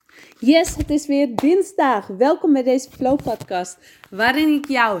Yes, het is weer dinsdag. Welkom bij deze Flow podcast, waarin ik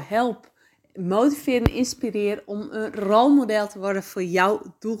jou help, motiveer en inspireer om een rolmodel te worden voor jouw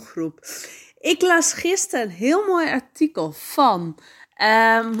doelgroep. Ik las gisteren een heel mooi artikel van,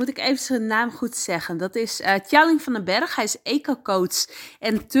 moet ik even zijn naam goed zeggen, dat is Tjalling van den Berg. Hij is eco-coach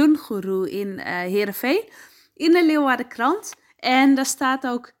en turngoeroe in Heerenveen, in de Leeuwardenkrant. En daar staat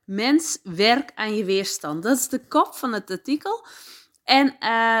ook: mens, werk aan je weerstand. Dat is de kop van het artikel. En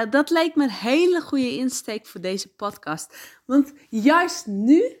dat leek me een hele goede insteek voor deze podcast. Want juist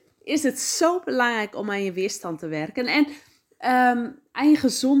nu is het zo belangrijk om aan je weerstand te werken. En aan je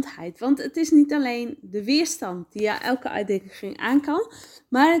gezondheid. Want het is niet alleen de weerstand die je elke uitdaging aan kan.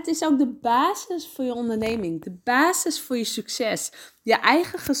 Maar het is ook de basis voor je onderneming. De basis voor je succes. Je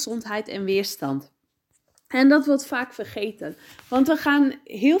eigen gezondheid en weerstand. En dat wordt vaak vergeten. Want we gaan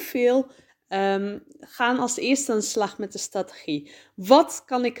heel veel gaan als eerste aan de slag met de strategie. Wat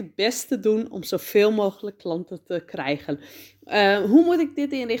kan ik het beste doen om zoveel mogelijk klanten te krijgen? Hoe moet ik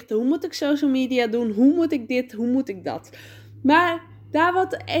dit inrichten? Hoe moet ik social media doen? Hoe moet ik dit? Hoe moet ik dat? Maar daar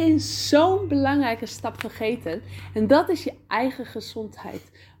wordt zo'n belangrijke stap vergeten. En dat is je eigen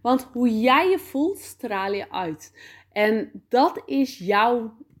gezondheid. Want hoe jij je voelt, straal je uit. En dat is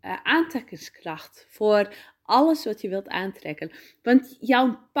jouw aantrekkingskracht voor alles wat je wilt aantrekken. Want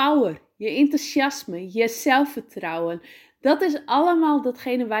jouw power, je enthousiasme, je zelfvertrouwen, dat is allemaal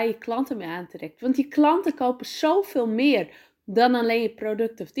datgene waar je klanten mee aantrekt. Want die klanten kopen zoveel meer dan alleen je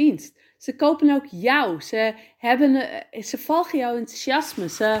product of dienst. Ze kopen ook jou. Ze volgen jouw enthousiasme.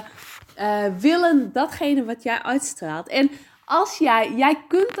 Ze willen datgene wat jij uitstraalt. En als jij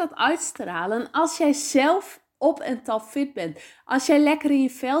kunt dat uitstralen als jij zelf op en top fit bent. Als jij lekker in je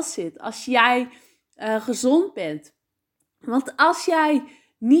vel zit. Als jij gezond bent. Want als jij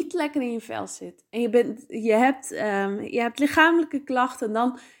niet lekker in je vel zit en je hebt lichamelijke klachten,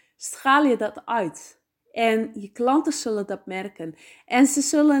 dan straal je dat uit. En je klanten zullen dat merken. En ze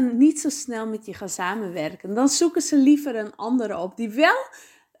zullen niet zo snel met je gaan samenwerken. Dan zoeken ze liever een andere op die wel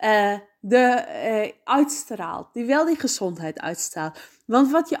uitstraalt. Die wel die gezondheid uitstraalt.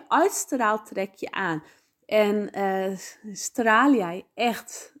 Want wat je uitstraalt, trek je aan. En straal jij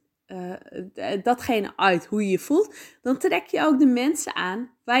echt datgene uit, hoe je je voelt, dan trek je ook de mensen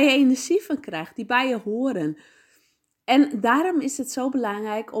aan waar je energie van krijgt, die bij je horen. En daarom is het zo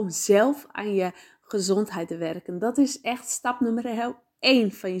belangrijk om zelf aan je gezondheid te werken. Dat is echt stap nummer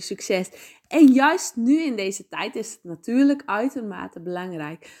 1 van je succes. En juist nu in deze tijd is het natuurlijk uitermate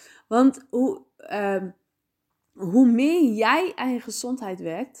belangrijk. Want hoe meer jij aan je gezondheid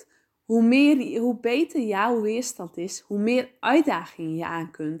werkt, hoe beter jouw weerstand is, hoe meer uitdagingen je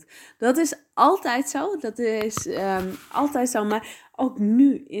aan kunt. Dat is altijd zo. Dat is altijd zo. Maar ook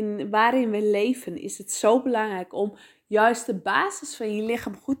nu, waarin we leven, is het zo belangrijk om juist de basis van je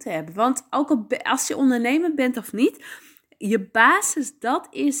lichaam goed te hebben. Want ook als je ondernemer bent of niet, je basis, dat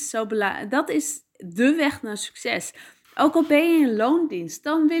is zo belangrijk. Dat is de weg naar succes. Ook al ben je in loondienst,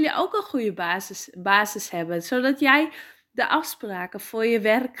 dan wil je ook een goede basis hebben. Zodat jij de afspraken voor je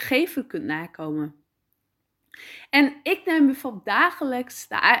werkgever kunt nakomen. En ik neem bijvoorbeeld dagelijks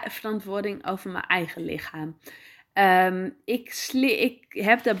de verantwoording over mijn eigen lichaam. Ik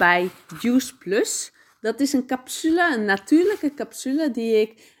heb daarbij Juice Plus. Dat is een natuurlijke capsule die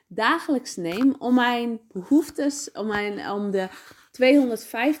ik dagelijks neem om mijn behoeftes, om de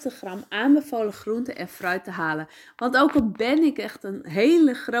 250 gram aanbevolen groente en fruit te halen. Want ook al ben ik echt een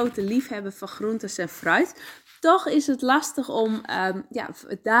hele grote liefhebber van groentes en fruit, toch is het lastig om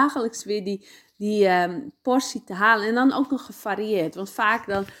dagelijks weer die portie te halen. En dan ook nog gevarieerd. Want vaak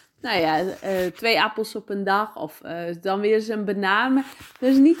dan, 2 appels op een dag of dan weer eens een banaan. Er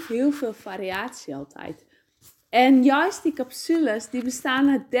is niet heel veel variatie altijd. En juist die capsules, die bestaan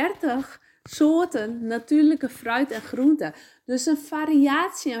uit 30 soorten natuurlijke fruit en groenten. Dus een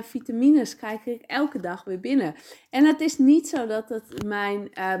variatie aan vitamines krijg ik elke dag weer binnen. En het is niet zo dat het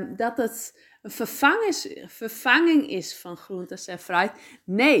een vervanging is van groentes en fruit.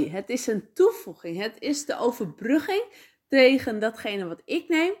 Nee, het is een toevoeging. Het is de overbrugging tegen datgene wat ik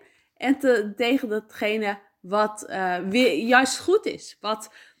neem en tegen datgene wat weer juist goed is.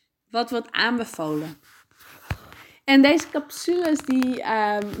 Wat wordt aanbevolen. En deze capsules die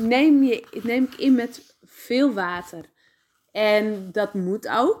neem ik in met veel water. En dat moet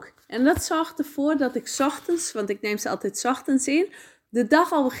ook. En dat zorgt ervoor dat ik 's ochtends, want ik neem ze altijd 's ochtends in, de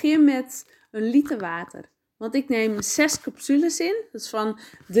dag al begin met 1 liter water. Want ik neem 6 capsules in. Dus van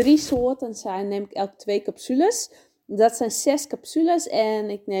 3 soorten neem ik elk 2 capsules. Dat zijn 6 capsules. En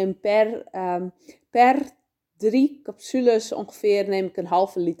ik neem per 3 capsules ongeveer neem ik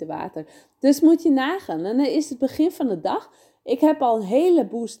 1,5 liter water. Dus moet je nagaan. En dan is het begin van de dag. Ik heb al een hele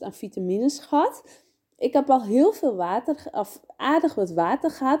boost aan vitamines gehad. Ik heb al heel veel water, of aardig wat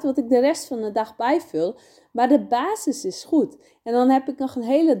water gehad, wat ik de rest van de dag bijvul. Maar de basis is goed. En dan heb ik nog een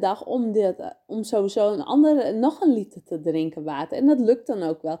hele dag om sowieso nog een liter te drinken water. En dat lukt dan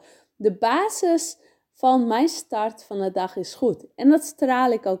ook wel. De basis van mijn start van de dag is goed. En dat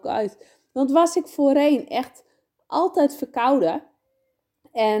straal ik ook uit. Want was ik voorheen echt altijd verkouden.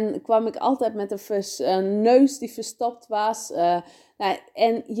 En kwam ik altijd met een neus die verstopt was.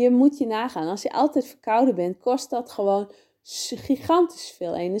 En je moet je nagaan. Als je altijd verkouden bent, kost dat gewoon gigantisch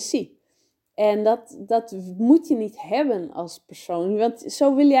veel energie. En dat moet je niet hebben als persoon. Want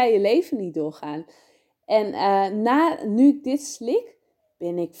zo wil jij je leven niet doorgaan. En nu ik dit slik,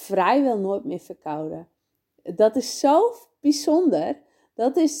 ben ik vrijwel nooit meer verkouden. Dat is zo bijzonder.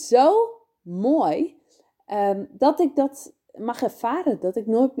 Dat is zo mooi. Dat ik dat mag ervaren. Dat ik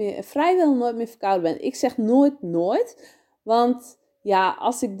vrijwel nooit meer verkouden ben. Ik zeg nooit. Want ja,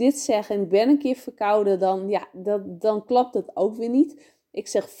 als ik dit zeg en ik ben een keer verkouden, dan klopt het ook weer niet. Ik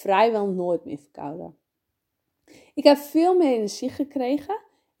zeg vrijwel nooit meer verkouden. Ik heb veel meer energie gekregen.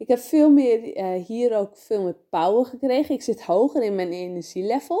 Ik heb hier ook veel meer power gekregen. Ik zit hoger in mijn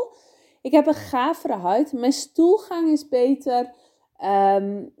energielevel. Ik heb een gavere huid. Mijn stoelgang is beter.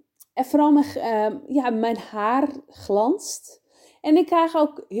 En vooral mijn haar glanst. En ik krijg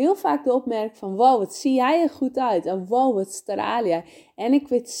ook heel vaak de opmerking van, wow, wat zie jij er goed uit. En wow, wat straal jij. En ik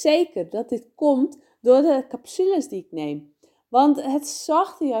weet zeker dat dit komt door de capsules die ik neem. Want het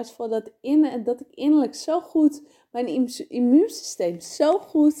zorgt er juist voor dat ik innerlijk zo goed, mijn immuunsysteem zo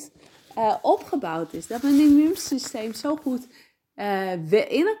goed opgebouwd is. Dat mijn immuunsysteem zo goed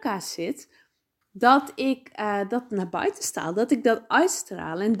in elkaar zit. Dat ik dat naar buiten straal. Dat ik dat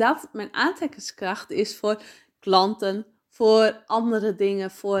uitstraal. En dat mijn aantrekkingskracht is voor klanten, voor andere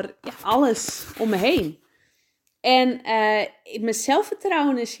dingen, voor alles om me heen. En mijn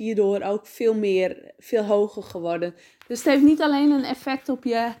zelfvertrouwen is hierdoor ook veel hoger geworden. Dus het heeft niet alleen een effect op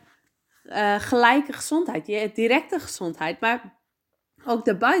je gelijke gezondheid, je directe gezondheid, maar ook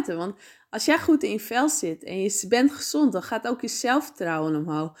daarbuiten. Want als jij goed in je vel zit en je bent gezond, dan gaat ook je zelfvertrouwen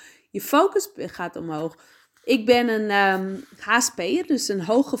omhoog. Je focus gaat omhoog. Ik ben een HSP'er, dus een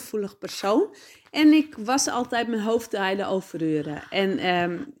hooggevoelig persoon. En ik was altijd mijn hoofd draaide overuren.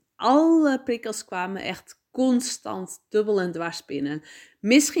 En alle prikkels kwamen echt constant dubbel en dwars binnen.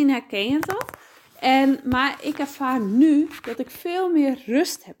 Misschien herken je dat. Maar ik ervaar nu dat ik veel meer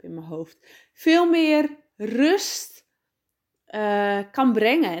rust heb in mijn hoofd. Veel meer rust kan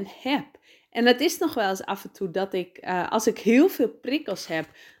brengen en heb. En het is nog wel eens af en toe dat ik, als ik heel veel prikkels heb,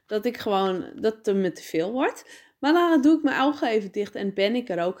 dat het me te veel wordt. Maar dan doe ik mijn ogen even dicht en ben ik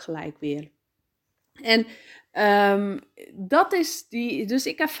er ook gelijk weer. En dat is dus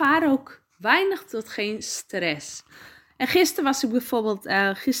ik ervaar ook weinig tot geen stress. En gisteren was ik bijvoorbeeld,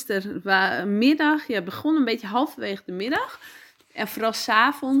 middag, begon een beetje halverwege de middag. En vooral 's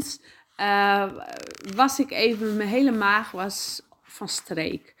avonds was ik even, mijn hele maag was van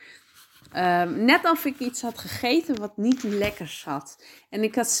streek. Net of ik iets had gegeten wat niet lekker zat. En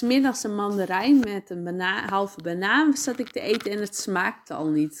ik had 's middags een mandarijn met een halve banaan zat ik te eten en het smaakte al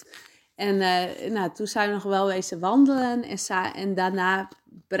niet. En toen zijn we nog wel wezen wandelen en daarna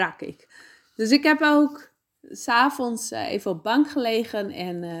brak ik. Dus ik heb ook 's avonds even op bank gelegen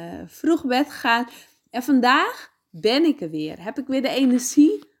en vroeg bed gegaan. En vandaag ben ik er weer. Heb ik weer de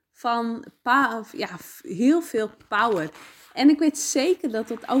energie van heel veel power. En ik weet zeker dat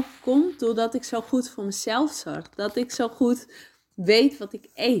dat ook komt doordat ik zo goed voor mezelf zorg. Dat ik zo goed weet wat ik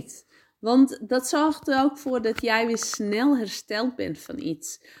eet. Want dat zorgt er ook voor dat jij weer snel hersteld bent van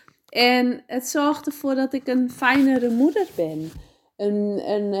iets. En het zorgt ervoor dat ik een fijnere moeder ben.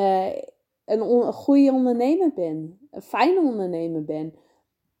 Een goede ondernemer ben. Een fijne ondernemer ben.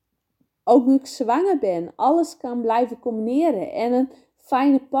 Ook nu ik zwanger ben. Alles kan blijven combineren. En een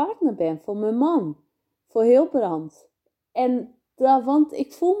fijne partner ben voor mijn man. Voor Hilbrand. Want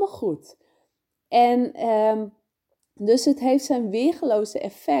ik voel me goed. Dus het heeft zijn weergeloze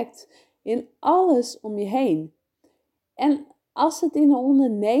effect in alles om je heen. En als het in een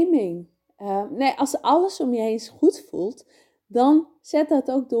onderneming, als alles om je heen goed voelt, dan zet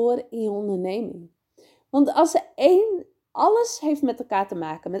dat ook door in je onderneming. Want alles heeft met elkaar te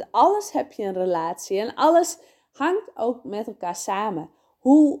maken. Met alles heb je een relatie en alles hangt ook met elkaar samen.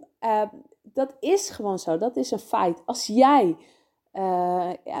 Dat is gewoon zo, dat is een feit. Als jij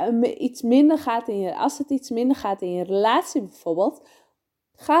iets minder gaat als het iets minder gaat in je relatie bijvoorbeeld,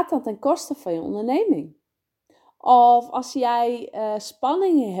 gaat dat ten koste van je onderneming. Of als jij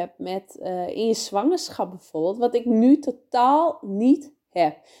spanningen hebt in je zwangerschap bijvoorbeeld, wat ik nu totaal niet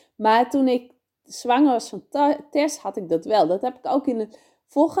heb. Maar toen ik zwanger was van Tess, had ik dat wel. Dat heb ik ook in de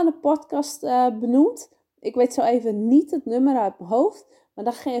volgende podcast benoemd. Ik weet zo even niet het nummer uit mijn hoofd. Maar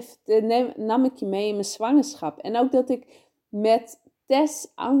dan nam ik je mee in mijn zwangerschap. En ook dat ik met Tess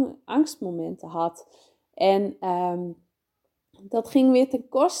angstmomenten had. En dat ging weer ten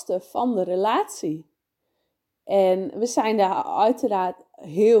koste van de relatie. En we zijn daar uiteraard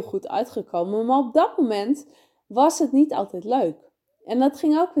heel goed uitgekomen. Maar op dat moment was het niet altijd leuk. En dat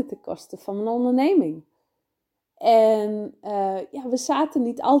ging ook weer ten koste van mijn onderneming. En we zaten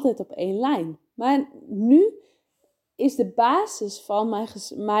niet altijd op één lijn. Maar nu is de basis van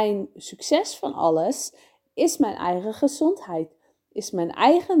mijn succes van alles, is mijn eigen gezondheid. Is mijn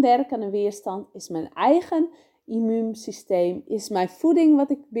eigen werk aan de weerstand, is mijn eigen immuunsysteem, is mijn voeding wat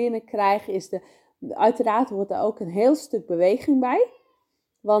ik binnenkrijg, uiteraard hoort er ook een heel stuk beweging bij.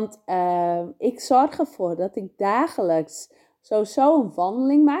 Want ik zorg ervoor dat ik dagelijks sowieso een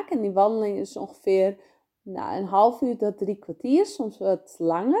wandeling maak. En die wandeling is ongeveer een half uur tot 3 kwartier, soms wat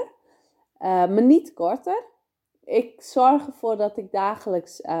langer. Maar niet korter. Ik zorg ervoor dat ik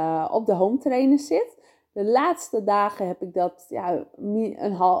dagelijks op de home trainer zit. De laatste dagen heb ik dat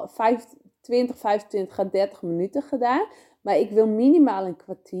 25 à 30 minuten gedaan. Maar ik wil minimaal een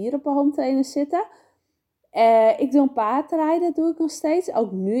kwartier op de home trainer zitten. Ik doe een paardrijden, doe ik nog steeds.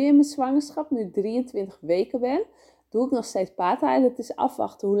 Ook nu in mijn zwangerschap, nu ik 23 weken ben, doe ik nog steeds paardrijden. Het is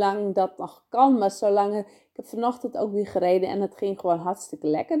afwachten hoe lang dat nog kan. Maar ik heb vanochtend ook weer gereden en het ging gewoon hartstikke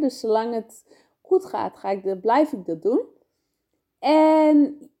lekker. Dus zolang het goed gaat, blijf ik dat doen.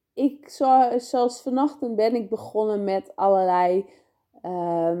 En zoals vanochtend ben ik begonnen met allerlei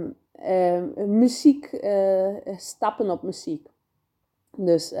muziek, stappen op muziek.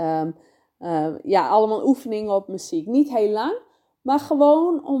 Dus allemaal oefeningen op muziek. Niet heel lang, maar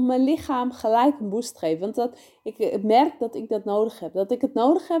gewoon om mijn lichaam gelijk een boost te geven. Want ik merk dat ik dat nodig heb. Dat ik het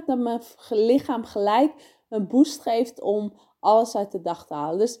nodig heb dat mijn lichaam gelijk een boost geeft om alles uit de dag te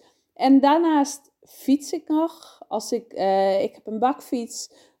halen. En daarnaast fiets ik nog. Ik heb een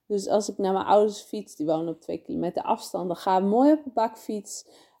bakfiets. Dus als ik naar mijn ouders fiets, die wonen op 2 kilometer afstand, dan ga ik mooi op de bakfiets.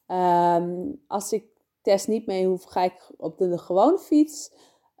 Als ik Tess niet mee hoef, ga ik op de gewone fiets.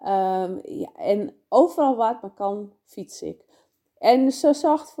 En overal waar het maar kan, fiets ik. En zo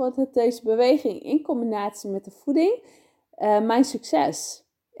zorgt ervoor dat deze beweging in combinatie met de voeding mijn succes.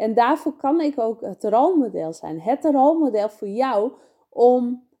 En daarvoor kan ik ook het rolmodel zijn. Het rolmodel voor jou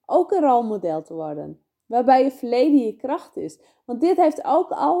om ook een rolmodel te worden. Waarbij je verleden je kracht is. Want dit heeft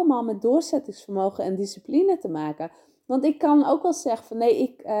ook allemaal met doorzettingsvermogen en discipline te maken. Want ik kan ook wel zeggen van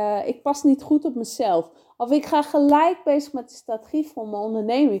nee, ik pas niet goed op mezelf. Of ik ga gelijk bezig met de strategie voor mijn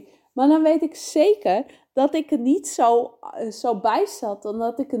onderneming. Maar dan weet ik zeker dat ik er niet zo bij zat dan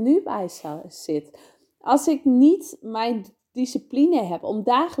dat ik er nu bij zit. Als ik niet mijn discipline heb om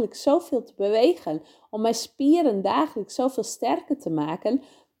dagelijks zoveel te bewegen, om mijn spieren dagelijks zoveel sterker te maken,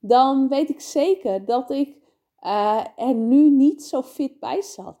 dan weet ik zeker dat ik er nu niet zo fit bij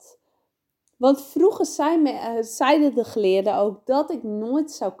zat. Want vroeger zeiden de geleerden ook dat ik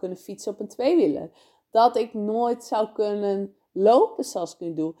nooit zou kunnen fietsen op een tweewieler. Dat ik nooit zou kunnen lopen zoals ik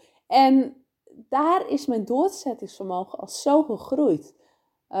nu doe. En daar is mijn doorzettingsvermogen al zo gegroeid.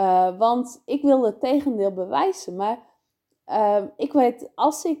 Want ik wilde het tegendeel bewijzen. Maar ik weet,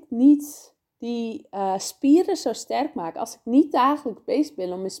 als ik niet die spieren zo sterk maak, als ik niet dagelijks bezig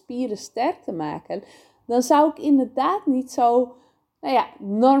ben om mijn spieren sterk te maken, dan zou ik inderdaad niet zo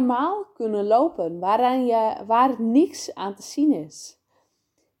normaal kunnen lopen, waar niks aan te zien is.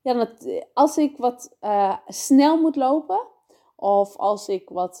 Ja, als ik wat snel moet lopen, of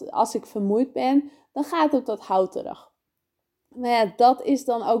als ik vermoeid ben, dan gaat het wat houterig. Maar ja, dat is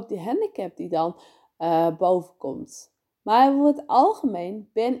dan ook de handicap die dan boven komt. Maar over het algemeen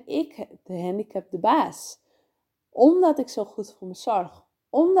ben ik de handicap de baas. Omdat ik zo goed voor me zorg.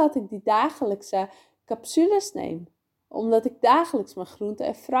 Omdat ik die dagelijkse capsules neem. Omdat ik dagelijks mijn groente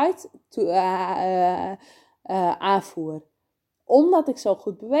en fruit aanvoer. Omdat ik zo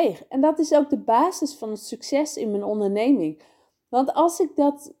goed beweeg. En dat is ook de basis van het succes in mijn onderneming. Want als ik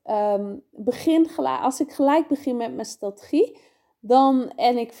als ik gelijk begin met mijn strategie,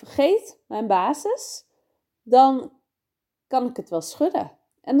 en ik vergeet mijn basis, dan kan ik het wel schudden.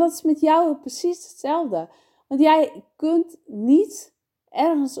 En dat is met jou precies hetzelfde. Want jij kunt niet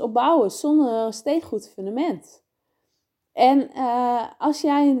ergens op bouwen zonder een steengoed fundament. En als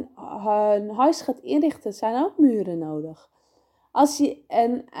jij een huis gaat inrichten, zijn ook muren nodig. Als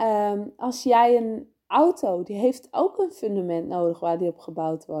jij een auto, die heeft ook een fundament nodig waar die op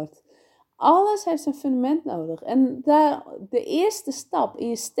gebouwd wordt. Alles heeft een fundament nodig. En de eerste stap in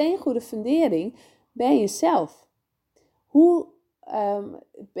je steengoede fundering ben jezelf. Hoe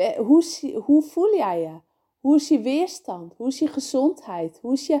hoe voel jij je? Hoe is je weerstand? Hoe is je gezondheid?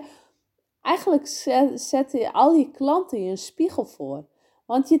 Eigenlijk zetten al je klanten je een spiegel voor.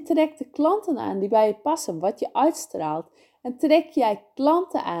 Want je trekt de klanten aan die bij je passen, wat je uitstraalt. En trek jij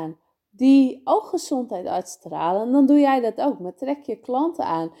klanten aan die ook gezondheid uitstralen, dan doe jij dat ook. Maar trek je klanten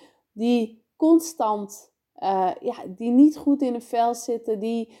aan die constant, die niet goed in hun vel zitten,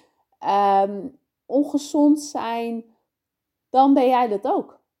 die ongezond zijn, dan ben jij dat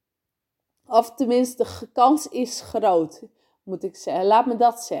ook. Of tenminste, de kans is groot, moet ik zeggen. Laat me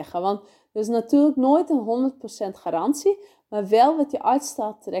dat zeggen. Want er is natuurlijk nooit een 100% garantie. Maar wel wat je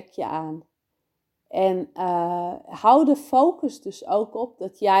uitstraalt, trek je aan. En hou de focus dus ook op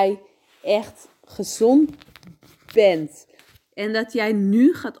dat jij echt gezond bent. En dat jij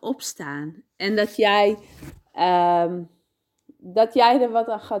nu gaat opstaan. En dat jij er wat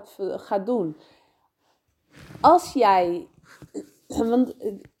aan gaat doen. Als jij... Want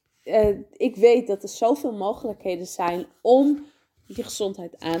ik weet dat er zoveel mogelijkheden zijn om je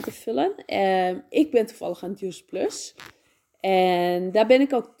gezondheid aan te vullen. Ik ben toevallig aan Juice Plus. En daar ben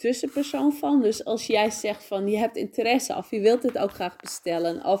ik ook tussenpersoon van. Dus als jij zegt van je hebt interesse of je wilt het ook graag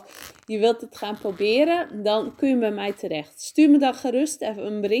bestellen of je wilt het gaan proberen, dan kun je bij mij terecht. Stuur me dan gerust even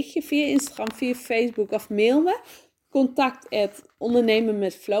een berichtje via Instagram, via Facebook of mail me.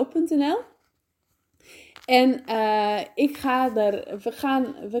 contact@ondernemenmetflow.nl. En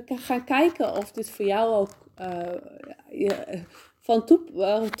we gaan kijken of dit voor jou ook van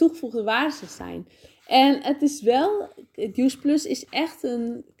toegevoegde waarde zal zijn. En het is wel, Juice Plus is echt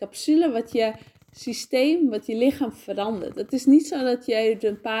een capsule wat je systeem, wat je lichaam verandert. Het is niet zo dat je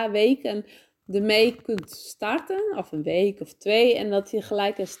een paar weken ermee kunt starten, of een week of 2, en dat je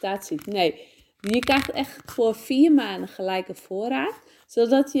gelijk een staat ziet. Nee, je krijgt echt voor 4 maanden gelijke voorraad,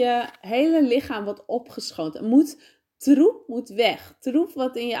 zodat je hele lichaam wordt opgeschoond. Troep moet weg. Troep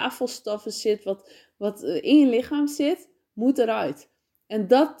wat in je afvalstoffen zit, wat in je lichaam zit, moet eruit. En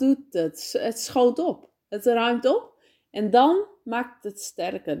dat doet het. Het schoot op. Het ruimt op. En dan maakt het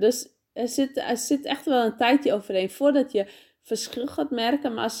sterker. Dus er zit echt wel een tijdje overheen voordat je verschil gaat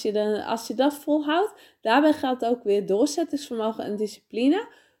merken. Maar als je dat volhoudt, daarbij geldt ook weer doorzettingsvermogen en discipline.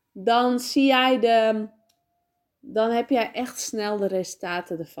 Dan heb jij echt snel de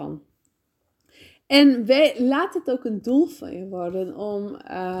resultaten ervan. En laat het ook een doel van je worden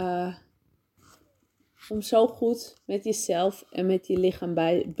om zo goed met jezelf en met je lichaam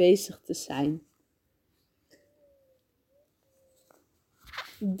bezig te zijn.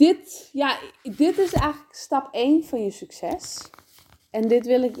 Dit is eigenlijk stap 1 van je succes. En dit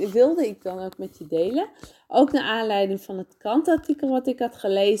wilde ik dan ook met je delen. Ook naar aanleiding van het krantartikel wat ik had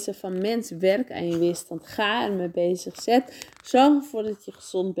gelezen van mens, werk aan je weerstand. Ga ermee bezig. Zorg ervoor dat je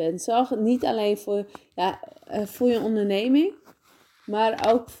gezond bent. Zorg niet alleen voor je onderneming,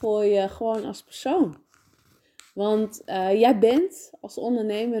 maar ook voor je gewoon als persoon. Want jij bent als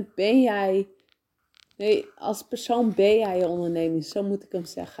ondernemer, als persoon ben jij je onderneming. Zo moet ik hem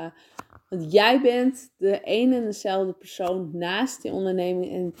zeggen. Want jij bent de een en dezelfde persoon naast die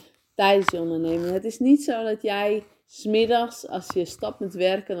onderneming en tijdens die onderneming. Het is niet zo dat jij 's middags, als je stopt met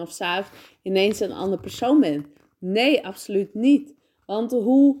werken of 's avonds, ineens een andere persoon bent. Nee, absoluut niet. Want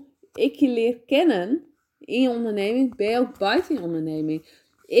hoe ik je leer kennen in je onderneming, ben je ook buiten je onderneming.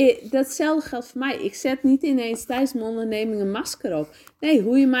 Datzelfde geldt voor mij. Ik zet niet ineens tijdens mijn onderneming een masker op. Nee,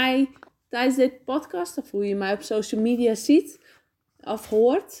 hoe je mij tijdens deze podcast of hoe je mij op social media ziet of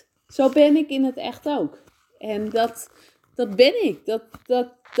hoort, zo ben ik in het echt ook. En dat ben ik.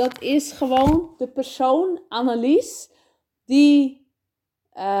 Dat is gewoon de persoon, Annelies, die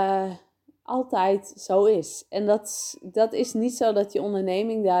altijd zo is. En dat is niet zo dat je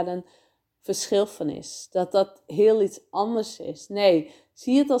onderneming daar een verschil van is. Dat heel iets anders is. Nee,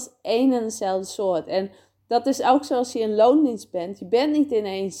 zie het als één en dezelfde soort. En dat is ook zoals je in loondienst bent. Je bent niet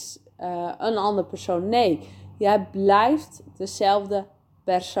ineens een andere persoon. Nee, jij blijft dezelfde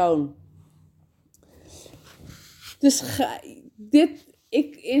persoon. Dus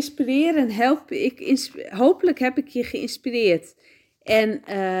ik inspireer en help. Hopelijk heb ik je geïnspireerd. En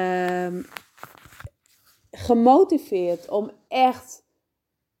gemotiveerd om echt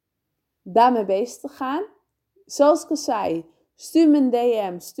daarmee bezig te gaan. Zoals ik al zei, stuur me een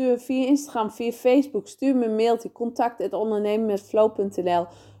DM, stuur via Instagram, via Facebook, stuur me een mailtje, contact@ondernemenmetflow.nl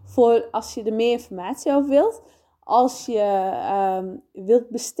voor als je er meer informatie over wilt. Als je wilt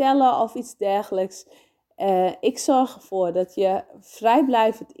bestellen of iets dergelijks. Ik zorg ervoor dat je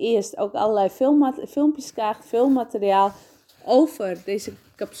vrijblijvend eerst ook allerlei filmpjes krijgt, filmmateriaal over deze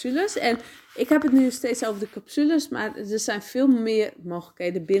capsules. En ik heb het nu steeds over de capsules, maar er zijn veel meer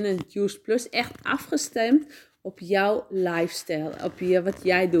mogelijkheden binnen Juice Plus. Echt afgestemd op jouw lifestyle, op wat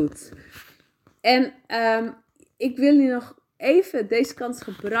jij doet. En ik wil je nog even deze kans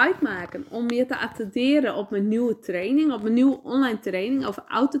gebruik maken om je te attenderen op mijn nieuwe training, op mijn nieuwe online training over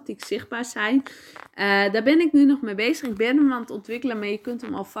authentiek zichtbaar zijn. Daar ben ik nu nog mee bezig. Ik ben hem aan het ontwikkelen, maar je kunt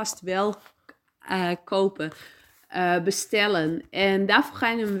hem alvast wel kopen, bestellen. En daarvoor ga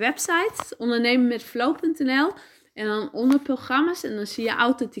je naar mijn website, ondernemenmetflow.nl. En dan onder programma's, en dan zie je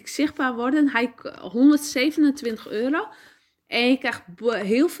authentiek zichtbaar worden. Hij €127. En je krijgt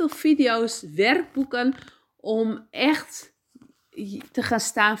heel veel video's, werkboeken om echt te gaan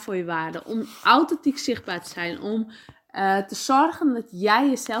staan voor je waarde. Om authentiek zichtbaar te zijn. Om te zorgen dat jij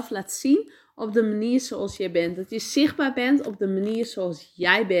jezelf laat zien op de manier zoals jij bent. Dat je zichtbaar bent op de manier zoals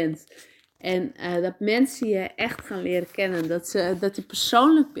jij bent. En dat mensen je echt gaan leren kennen. Dat je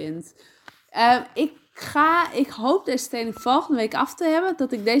persoonlijk bent. Ik hoop deze training volgende week af te hebben.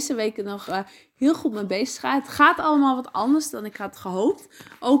 Dat ik deze week nog heel goed mee bezig ga. Het gaat allemaal wat anders dan ik had gehoopt.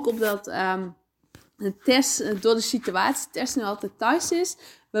 Ook omdat de test door de situatie test nu altijd thuis is.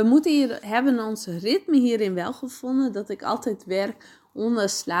 We hebben ons ritme hierin wel gevonden. Dat ik altijd werk onder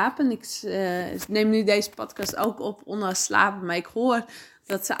slapen. Ik neem nu deze podcast ook op onder slapen. Maar ik hoor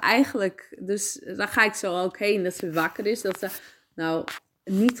dat ze eigenlijk, dus daar ga ik zo ook heen, dat ze wakker is. Dat ze nou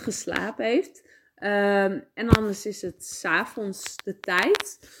niet geslapen heeft. En anders is het 's avonds de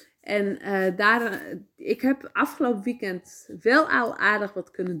tijd. En ik heb afgelopen weekend wel al aardig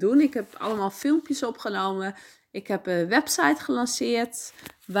wat kunnen doen. Ik heb allemaal filmpjes opgenomen. Ik heb een website gelanceerd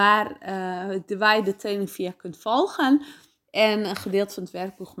waar je de training via kunt volgen. En een gedeelte van het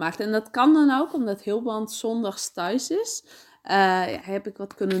werkboek gemaakt. En dat kan dan ook, omdat Hilband zondags thuis is. Heb ik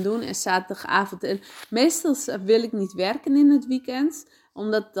wat kunnen doen. En zaterdagavond. En meestal wil ik niet werken in het weekend.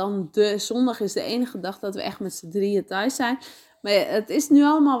 Omdat dan zondag is de enige dag dat we echt met z'n drieën thuis zijn. Maar het is nu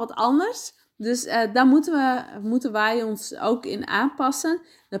allemaal wat anders. Dus daar moeten wij ons ook in aanpassen.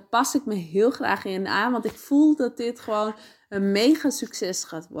 Daar pas ik me heel graag in aan. Want ik voel dat dit gewoon een mega succes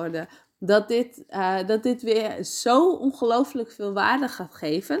gaat worden. Dat dit weer zo ongelooflijk veel waarde gaat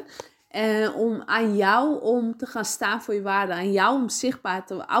geven. Om aan jou om te gaan staan voor je waarde. Aan jou om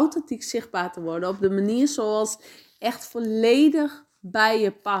authentiek zichtbaar te worden. Op de manier zoals echt volledig bij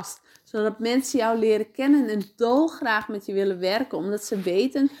je past. Zodat mensen jou leren kennen en dolgraag met je willen werken. Omdat ze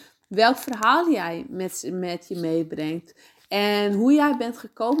weten welk verhaal jij met je meebrengt. En hoe jij bent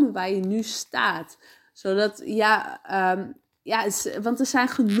gekomen waar je nu staat. Zodat, want er zijn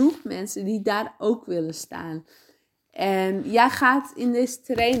genoeg mensen die daar ook willen staan. En jij gaat in deze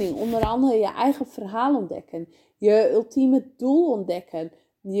training onder andere je eigen verhaal ontdekken. Je ultieme doel ontdekken.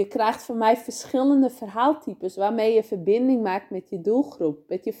 Je krijgt van mij verschillende verhaaltypes waarmee je verbinding maakt met je doelgroep,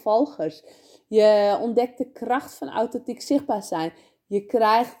 met je volgers. Je ontdekt de kracht van authentiek zichtbaar zijn. Je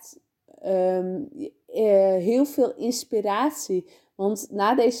krijgt heel veel inspiratie. Want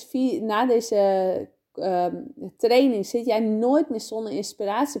na deze training zit jij nooit meer zonder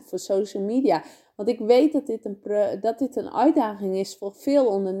inspiratie voor social media. Want ik weet dat dit een uitdaging is voor veel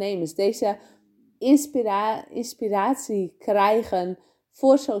ondernemers. Deze inspiratie krijgen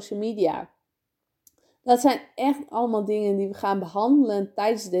voor social media. Dat zijn echt allemaal dingen die we gaan behandelen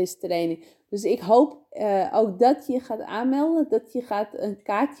tijdens deze training. Dus ik hoop ook dat je gaat aanmelden, dat je een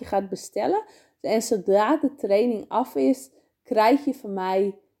kaartje gaat bestellen. En zodra de training af is, krijg je van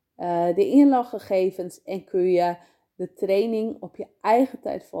mij de inloggegevens en kun je de training op je eigen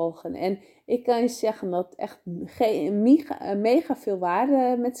tijd volgen. En ik kan je zeggen dat het echt mega veel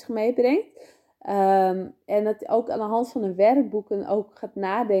waarde met zich meebrengt. En dat ook aan de hand van de werkboeken ook gaat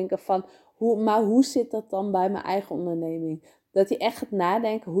nadenken van hoe zit dat dan bij mijn eigen onderneming? Dat je echt gaat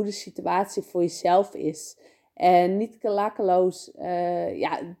nadenken hoe de situatie voor jezelf is. En niet klakkeloos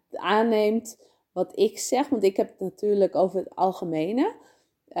aanneemt wat ik zeg. Want ik heb het natuurlijk over het algemene.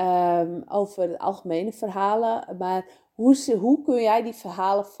 Over de algemene verhalen. Maar hoe kun jij die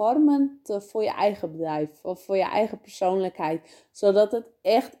verhalen vormen voor je eigen bedrijf? Of voor je eigen persoonlijkheid. Zodat het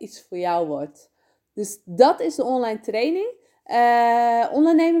echt iets voor jou wordt. Dus dat is de online training.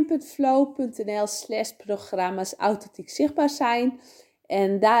 Ondernemen.flow.nl/programma's authentiek zichtbaar zijn.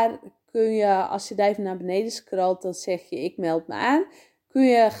 En daar kun je, als je daar even naar beneden scrolt, dan zeg je ik meld me aan. Kun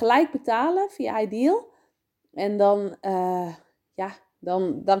je gelijk betalen via Ideal. En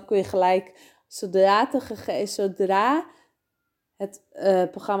dan kun je gelijk, zodra het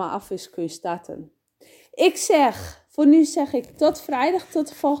programma af is, kun je starten. Voor nu zeg ik tot vrijdag, tot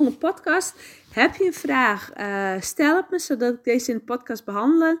de volgende podcast. Heb je een vraag, stel het me, zodat ik deze in de podcast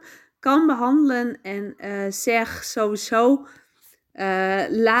kan behandelen. En zeg sowieso,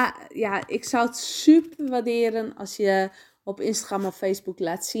 ik zou het super waarderen als je op Instagram of Facebook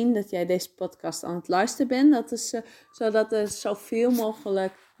laat zien dat jij deze podcast aan het luisteren bent. Dat is zodat er zoveel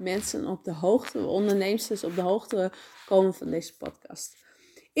mogelijk mensen op de hoogte, ondernemers dus op de hoogte komen van deze podcast.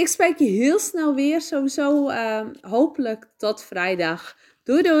 Ik spreek je heel snel weer, sowieso hopelijk tot vrijdag.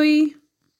 Doei doei!